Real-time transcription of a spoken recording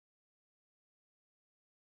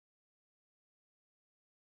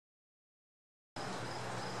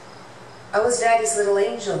I was Daddy's little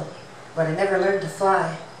angel, but I never learned to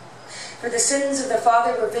fly. For the sins of the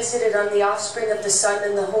Father were visited on the offspring of the Son,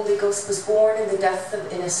 and the Holy Ghost was born in the death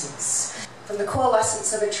of innocence. From the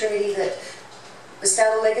coalescence of a Trinity that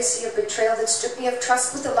bestowed a legacy of betrayal that stripped me of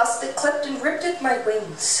trust with a lust that clipped and ripped at my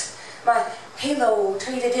wings. My halo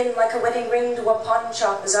traded in like a wedding ring to a pawn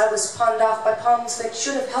shop as I was pawned off by palms that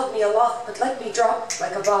should have held me aloft but let me drop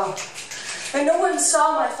like a bomb. And no one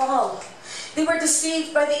saw my fall. They were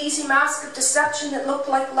deceived by the easy mask of deception that looked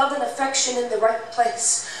like love and affection in the right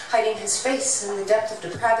place, hiding his face in the depth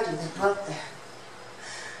of depravity that dwelt there.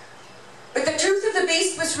 But the truth of the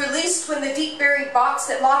beast was released when the deep-buried box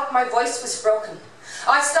that locked my voice was broken.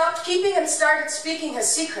 I stopped keeping and started speaking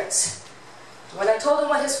his secrets. When I told him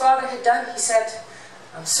what his father had done, he said,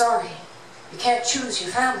 "I'm sorry, you can't choose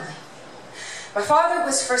your family." My father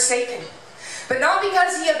was forsaken, but not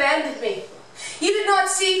because he abandoned me. He did not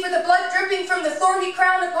see, for the blood dripping from the thorny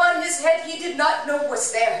crown upon his head he did not know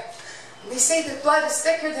was there. And they say that blood is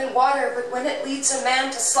thicker than water, but when it leads a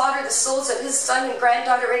man to slaughter the souls of his son and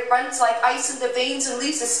granddaughter, it runs like ice in the veins and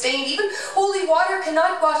leaves a stain. Even holy water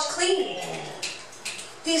cannot wash clean.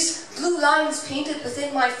 These blue lines painted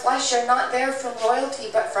within my flesh are not there from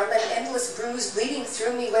royalty, but from an endless bruise bleeding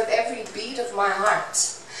through me with every beat of my heart.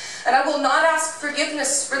 And I will not ask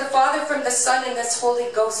forgiveness for the Father from the Son and this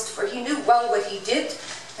Holy Ghost, for he knew well what he did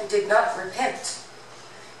and did not repent.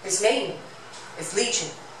 His name is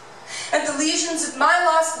Legion. And the legions of my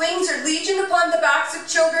lost wings are legion upon the backs of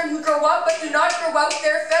children who grow up but do not grow out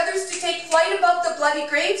their feathers to take flight above the bloody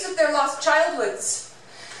graves of their lost childhoods.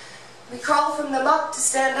 We crawl from the muck to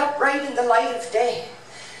stand upright in the light of day.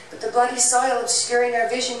 But the bloody soil obscuring our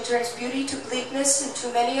vision turns beauty to bleakness, and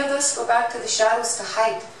too many of us go back to the shadows to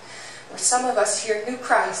hide, where some of us hear new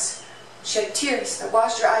cries, shed tears that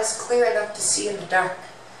wash our eyes clear enough to see in the dark.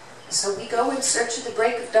 And so we go in search of the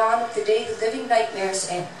break of dawn of the day the living nightmares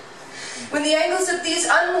end. When the angles of these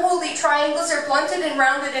unholy triangles are blunted and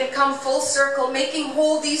rounded and come full circle, making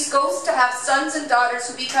whole these ghosts to have sons and daughters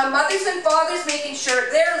who become mothers and fathers, making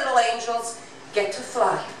sure their little angels get to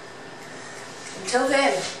fly. Until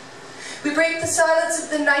then, we break the silence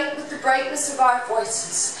of the night with the brightness of our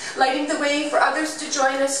voices, lighting the way for others to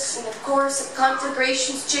join us in a chorus of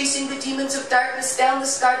conflagrations, chasing the demons of darkness down the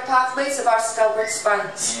scarred pathways of our stalwart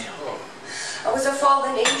spines. I was a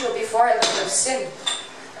fallen angel before I learned of sin,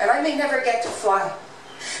 and I may never get to fly.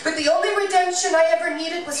 But the only redemption I ever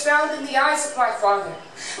needed was found in the eyes of my Father.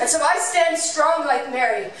 And so I stand strong like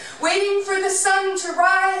Mary, waiting for the sun to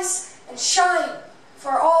rise and shine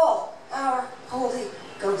for all our holy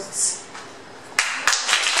ghosts.